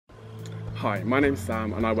Hi, my name's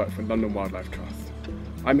Sam and I work for London Wildlife Trust.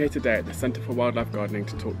 I'm here today at the Centre for Wildlife Gardening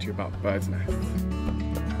to talk to you about birds' nests.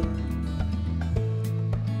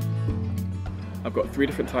 I've got 3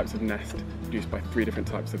 different types of nest produced by 3 different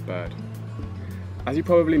types of bird. As you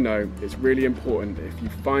probably know, it's really important that if you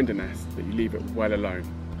find a nest that you leave it well alone.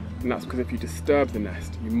 And that's because if you disturb the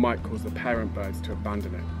nest, you might cause the parent birds to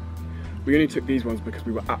abandon it. We only took these ones because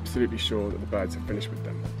we were absolutely sure that the birds had finished with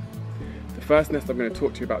them. The first nest I'm going to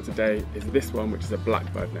talk to you about today is this one, which is a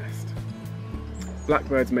blackbird nest.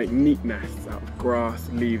 Blackbirds make neat nests out of grass,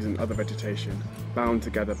 leaves and other vegetation, bound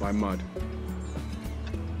together by mud.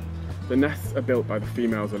 The nests are built by the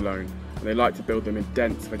females alone, and they like to build them in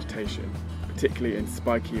dense vegetation, particularly in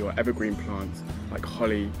spiky or evergreen plants like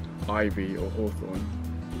holly, ivy or hawthorn.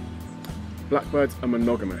 Blackbirds are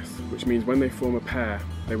monogamous, which means when they form a pair,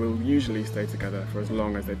 they will usually stay together for as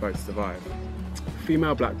long as they both survive.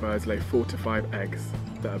 Female blackbirds lay 4 to 5 eggs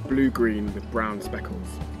that are blue-green with brown speckles,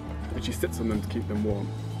 and she sits on them to keep them warm.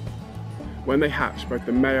 When they hatch, both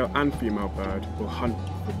the male and female bird will hunt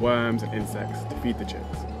for worms and insects to feed the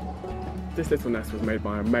chicks. This little nest was made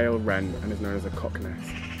by a male wren and is known as a cock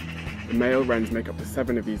nest. The male wrens make up to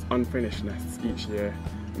 7 of these unfinished nests each year,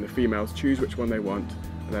 and the females choose which one they want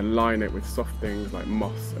and then line it with soft things like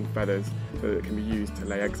moss and feathers so that it can be used to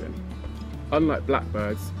lay eggs in. Unlike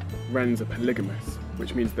blackbirds, wrens are polygamous,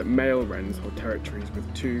 which means that male wrens hold territories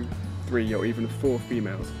with 2, 3 or even 4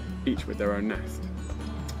 females, each with their own nest.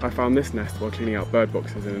 I found this nest while cleaning out bird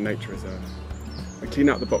boxes in a nature reserve. We clean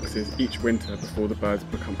out the boxes each winter before the birds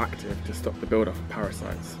become active to stop the build-up of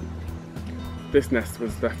parasites. This nest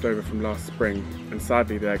was left over from last spring, and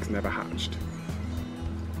sadly the eggs never hatched.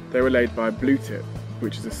 They were laid by a blue tit,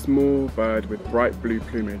 which is a small bird with bright blue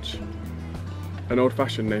plumage. An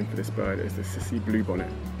old-fashioned name for this bird is the Sissy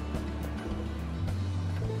bluebonnet.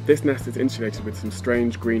 This nest is insulated with some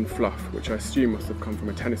strange green fluff, which I assume must have come from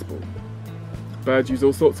a tennis ball. Birds use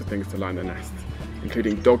all sorts of things to line their nests,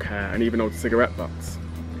 including dog hair and even old cigarette butts.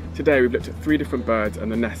 Today we've looked at 3 different birds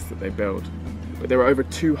and the nests that they build, but there are over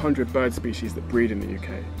 200 bird species that breed in the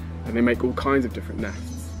UK, and they make all kinds of different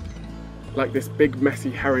nests. Like this big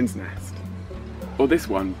messy heron's nest, or this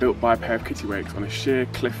one built by a pair of kittiwakes on a sheer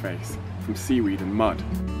cliff face from seaweed and mud.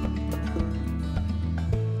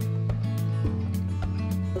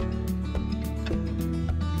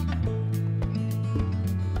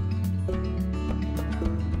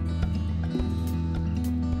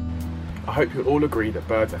 I hope you'll all agree that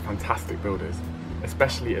birds are fantastic builders,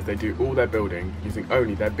 especially as they do all their building using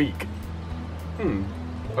only their beak.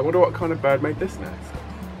 I wonder what kind of bird made this nest?